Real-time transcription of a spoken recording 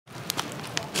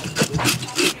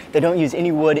They don't use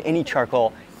any wood, any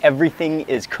charcoal. Everything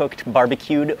is cooked,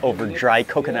 barbecued over dry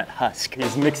coconut husk.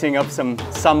 He's mixing up some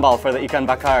sambal for the Ikan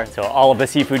Bakar. So all of the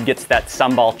seafood gets that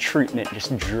sambal treatment,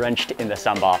 just drenched in the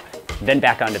sambal. Then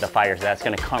back onto the fire, so that's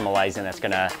gonna caramelize and that's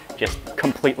gonna just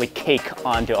completely cake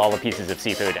onto all the pieces of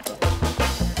seafood.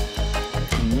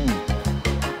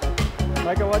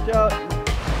 Micah, watch out.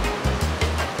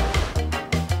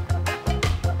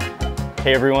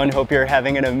 Hey everyone, hope you're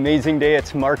having an amazing day.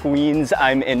 It's Mark Wiens.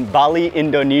 I'm in Bali,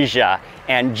 Indonesia,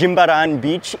 and Jimbaran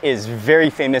Beach is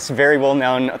very famous, very well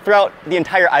known throughout the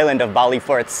entire island of Bali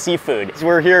for its seafood. So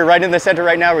we're here right in the center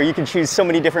right now where you can choose so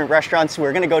many different restaurants.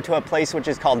 We're gonna go to a place which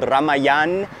is called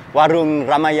Ramayana, Warung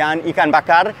Ramayana, Ikan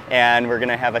Bakar, and we're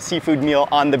gonna have a seafood meal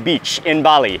on the beach in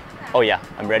Bali. Oh yeah,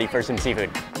 I'm ready for some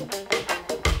seafood.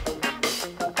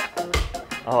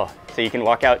 Oh, so you can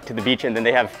walk out to the beach and then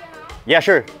they have, yeah,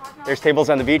 sure. There's tables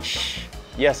on the beach.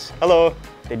 Yes, hello.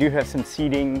 They do have some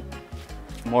seating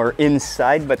more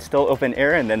inside, but still open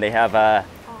air. And then they have a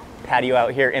patio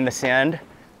out here in the sand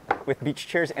with beach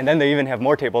chairs. And then they even have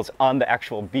more tables on the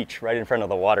actual beach right in front of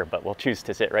the water, but we'll choose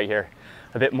to sit right here.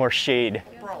 A bit more shade.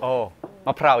 Oh,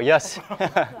 maprao, yes.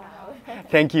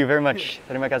 Thank you very much.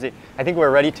 Terima kasih. I think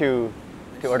we're ready to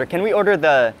order. Can we order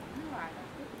the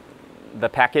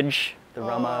package? The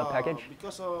Rama package?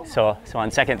 So on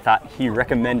second thought, he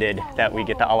recommended that we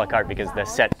get the a la carte because the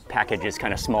set package is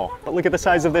kind of small. But look at the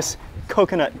size of this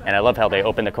coconut. And I love how they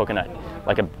open the coconut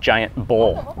like a giant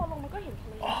bowl.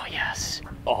 Oh yes.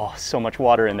 Oh, so much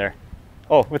water in there.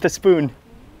 Oh, with a spoon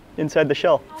inside the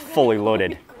shell, fully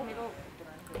loaded.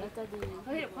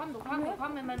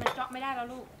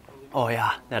 Oh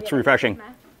yeah, that's refreshing.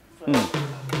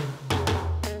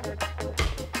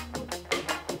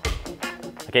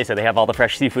 Okay, so they have all the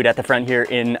fresh seafood at the front here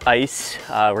in ice.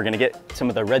 We're gonna get some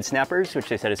of the red snappers, which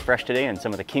they said is fresh today, and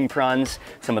some of the king prawns,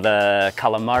 some of the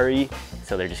calamari.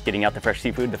 So they're just getting out the fresh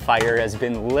seafood. The fire has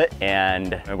been lit,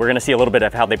 and we're gonna see a little bit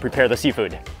of how they prepare the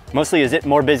seafood. Mostly, is it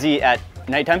more busy at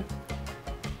nighttime?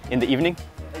 In the evening?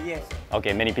 Yes.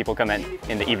 Okay, many people come in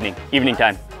the evening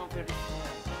time.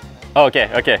 Oh,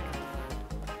 okay.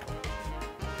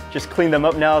 Just clean them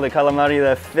up now, the calamari,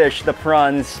 the fish, the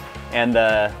prawns, and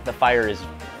the fire is,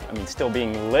 still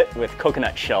being lit with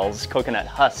coconut shells, coconut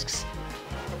husks.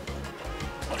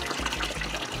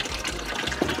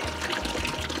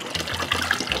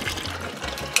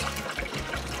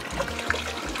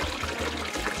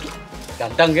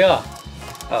 Ganteng ya?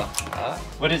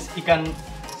 What is ikan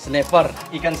Snapper.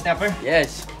 Ikan snapper?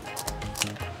 Yes.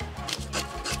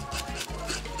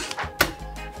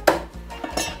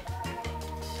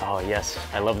 Oh yes,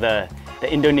 I love the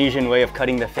Indonesian way of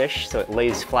cutting the fish, so it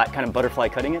lays flat, kind of butterfly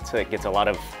cutting it, so it gets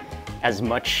as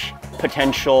much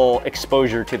potential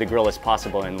exposure to the grill as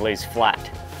possible and lays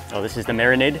flat. Oh, this is the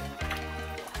marinade?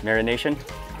 Marination?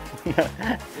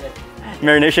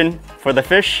 Marination for the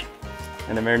fish,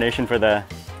 and the marination for the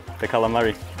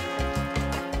calamari.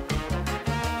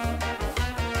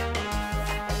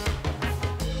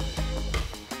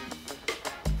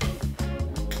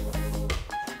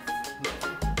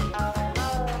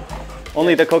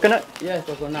 Only the coconut? Yes,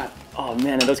 coconut. Oh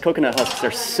man, and those coconut husks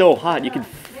are so hot. You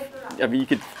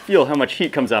could feel how much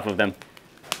heat comes off of them.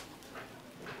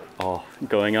 Oh,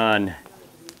 going on.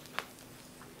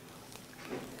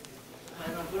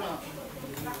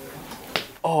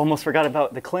 Oh, almost forgot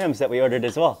about the clams that we ordered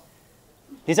as well.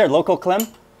 These are local clam?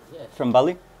 Yes. From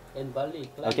Bali? In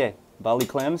Bali. Clam. Okay, Bali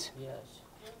clams.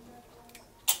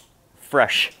 Yes.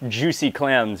 Fresh, juicy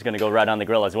clams gonna go right on the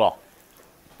grill as well.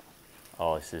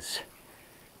 Oh, this is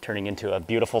turning into a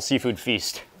beautiful seafood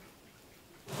feast.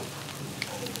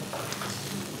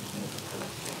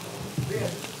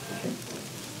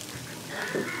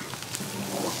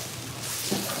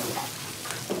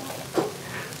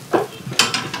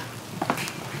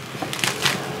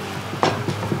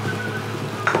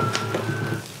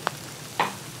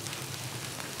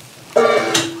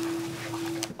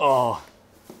 Oh,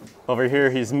 over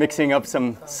here he's mixing up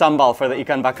some sambal for the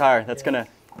Ikan Bakar.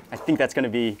 I think that's gonna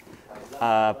be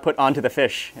put onto the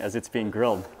fish as it's being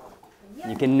grilled.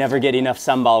 You can never get enough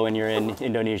sambal when you're in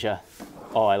Indonesia.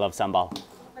 Oh, I love sambal.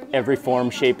 Every form,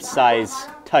 shape, size,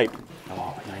 type.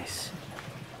 Oh, nice.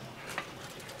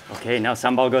 Okay, now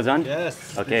sambal goes on?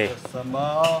 Yes. Okay. This is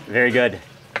sambal. Very good.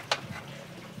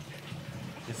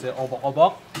 This is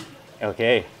obok-obok.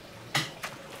 Okay.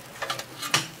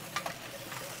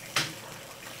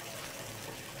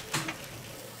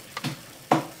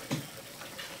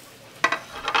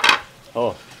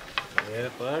 Oh. Yeah,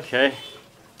 first. Okay.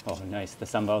 Oh, nice. The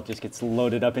sambal just gets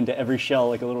loaded up into every shell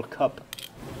like a little cup.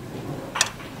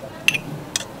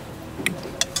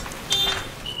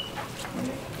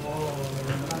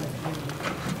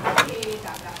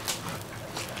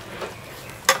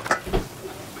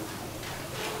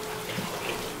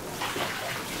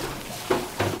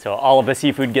 So all of the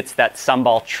seafood gets that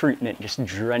sambal treatment, just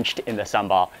drenched in the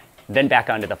sambal, then back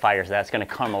onto the fire. So that's going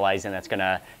to caramelize and that's going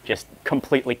to just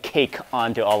completely cake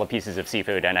onto all the pieces of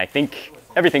seafood. And I think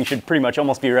everything should pretty much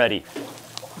almost be ready.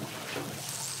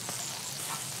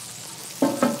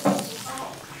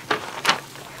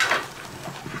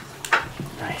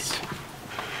 Nice.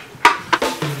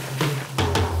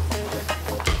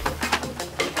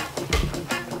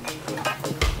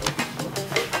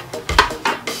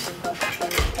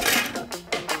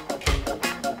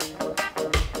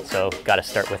 So got to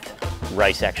start with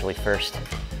rice actually first.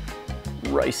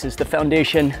 Rice is the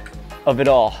foundation of it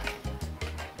all.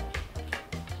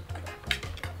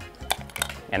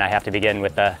 And I have to begin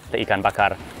with the Ikan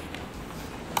Bakar,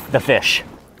 the fish.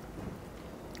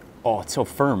 Oh, it's so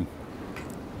firm.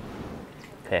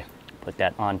 Okay, put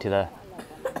that onto the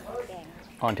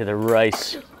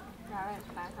rice.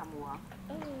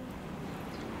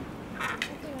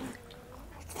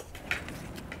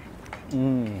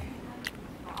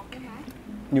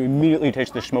 You immediately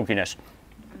taste the smokiness.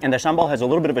 And the sambal has a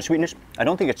little bit of a sweetness. I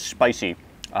don't think it's spicy,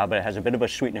 but it has a bit of a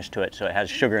sweetness to it. So it has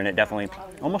sugar in it, definitely.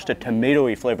 Almost a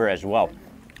tomatoey flavor as well.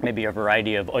 Maybe a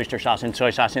variety of oyster sauce and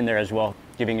soy sauce in there as well,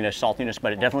 giving it a saltiness,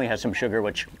 but it definitely has some sugar,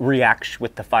 which reacts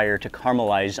with the fire to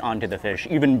caramelize onto the fish,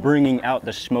 even bringing out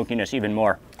the smokiness even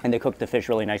more. And they cook the fish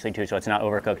really nicely too, so it's not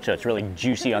overcooked, so it's really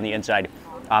juicy on the inside,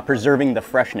 preserving the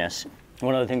freshness.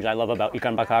 One of the things I love about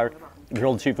Ikan Bakar,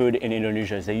 grilled seafood in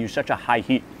Indonesia, is they use such a high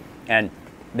heat, and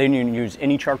they didn't use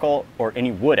any charcoal or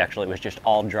any wood. Actually, it was just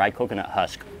all dry coconut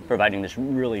husk, providing this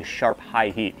really sharp high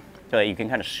heat so that you can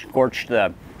kind of scorch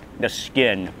the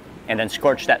skin and then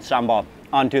scorch that sambal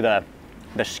onto the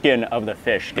skin of the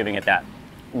fish, giving it that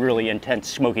really intense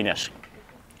smokiness.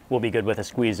 Will be good with a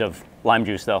squeeze of lime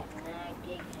juice though.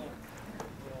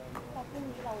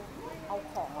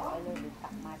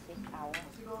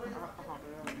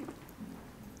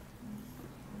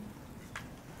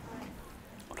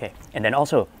 Okay, and then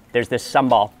also there's this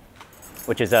sambal,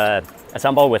 which is a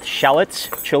sambal with shallots,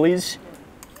 chilies,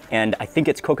 and I think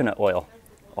it's coconut oil,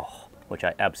 which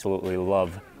I absolutely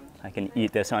love. I can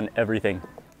eat this on everything.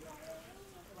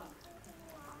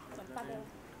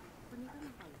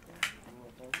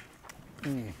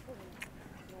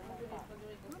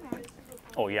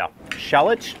 Oh yeah,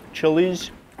 shallots,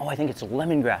 chilies. Oh, I think it's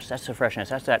lemongrass. That's the freshness.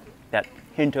 That's that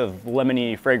hint of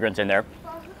lemony fragrance in there,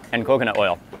 and coconut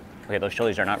oil. Okay, those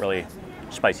chilies are not really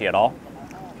spicy at all,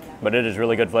 but it is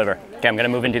really good flavor. Okay, I'm gonna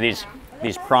move into these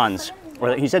prawns.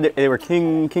 Or he said that they were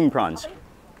king prawns.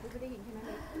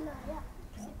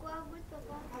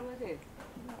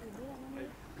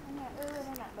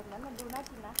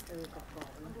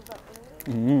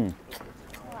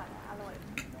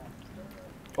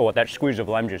 Oh, with that squeeze of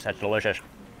lime juice, that's delicious.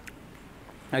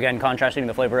 Again, contrasting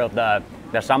the flavor of the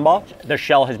sambal. The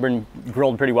shell has been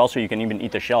grilled pretty well, so you can even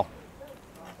eat the shell.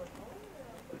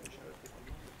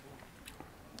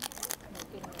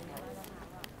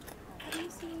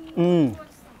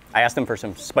 I asked them for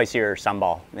some spicier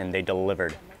sambal, and they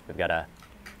delivered. We've got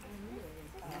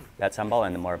that sambal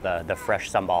and more of the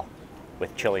fresh sambal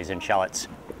with chilies and shallots.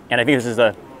 And I think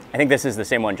this is the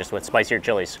same one, just with spicier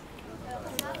chilies.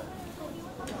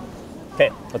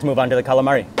 Okay, let's move on to the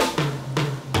calamari.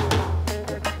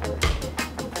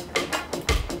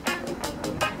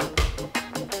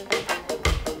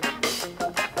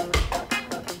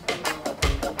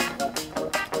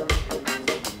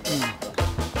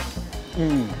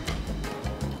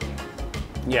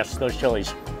 Yes, those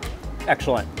chilies,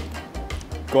 excellent.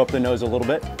 Go up the nose a little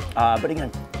bit, but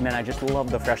again, man, I just love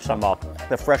the fresh sambal.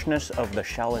 The freshness of the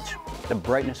shallots, the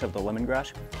brightness of the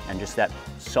lemongrass, and just that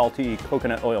salty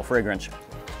coconut oil fragrance.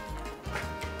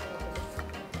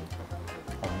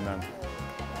 Oh man,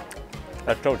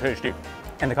 that's so tasty.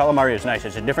 And the calamari is nice.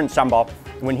 It's a different sambal.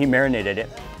 When he marinated it,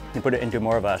 he put it into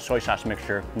more of a soy sauce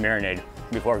mixture marinade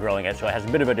before grilling it, so it has a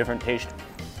bit of a different taste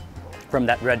from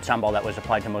that red sambal that was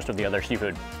applied to most of the other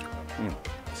seafood.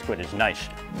 Squid is nice.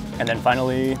 And then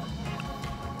finally,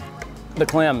 the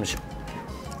clams.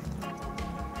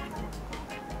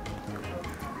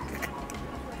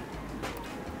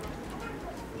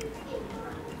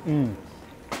 You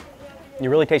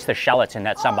really taste the shallots in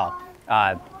that sambal.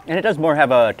 And it does more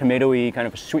have a tomatoey kind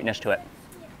of sweetness to it.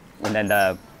 And then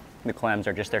the clams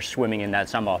are just there swimming in that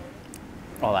sambal.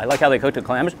 Oh, I like how they cooked the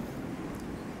clams.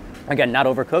 Again, not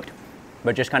overcooked,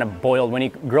 but just kind of boiled. When he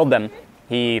grilled them,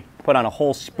 he put on a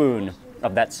whole spoon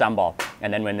of that sambal.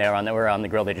 And then when they were on the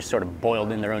grill, they just sort of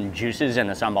boiled in their own juices in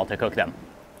the sambal to cook them.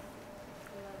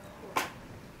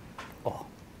 Oh.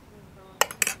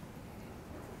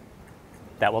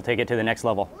 That will take it to the next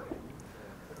level.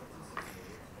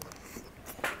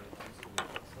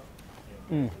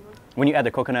 When you add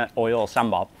the coconut oil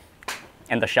sambal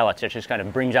and the shallots, it just kind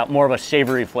of brings out more of a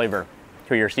savory flavor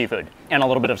to your seafood and a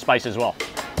little bit of spice as well.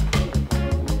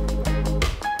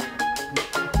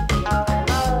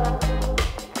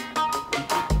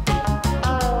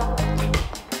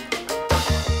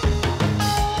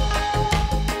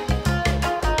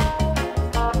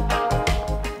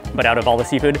 But out of all the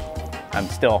seafood,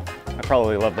 I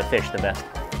probably love the fish the best.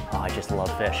 Oh, I just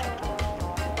love fish.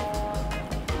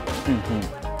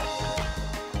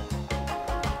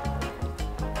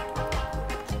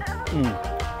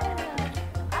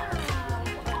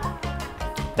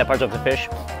 That part of the fish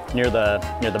near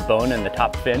the bone and the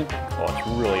top fin, oh, it's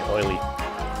really oily.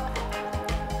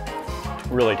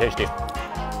 Really tasty.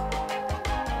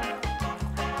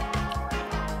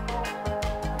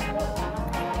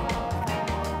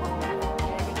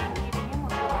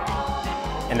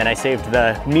 And then I saved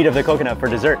the meat of the coconut for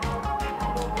dessert.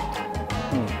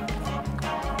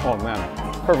 Oh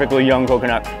man, perfectly young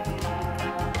coconut.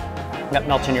 That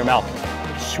melts in your mouth.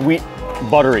 Sweet,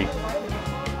 buttery.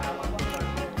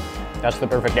 That's the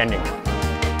perfect ending.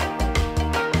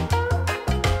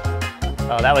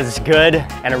 Oh, that was good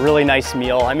and a really nice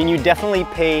meal. I mean, you definitely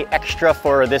pay extra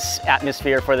for this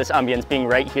atmosphere, for this ambience being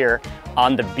right here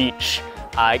on the beach.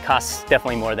 It costs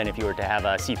definitely more than if you were to have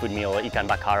a seafood meal at Ikan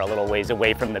Bakar a little ways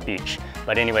away from the beach.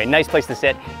 But anyway, nice place to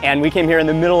sit. And we came here in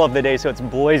the middle of the day, so it's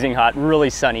blazing hot, really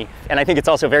sunny. And I think it's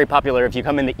also very popular if you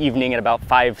come in the evening at about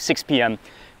 5, 6 p.m.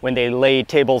 when they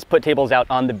put tables out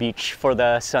on the beach for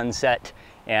the sunset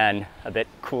and a bit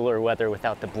cooler weather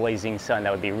without the blazing sun.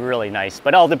 That would be really nice,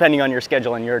 but all depending on your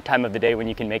schedule and your time of the day when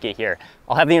you can make it here.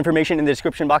 I'll have the information in the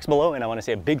description box below, and I want to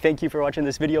say a big thank you for watching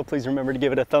this video. Please remember to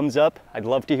give it a thumbs up. I'd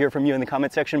love to hear from you in the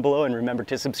comment section below, and remember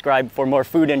to subscribe for more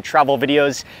food and travel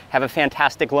videos. Have a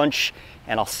fantastic lunch,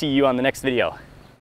 and I'll see you on the next video.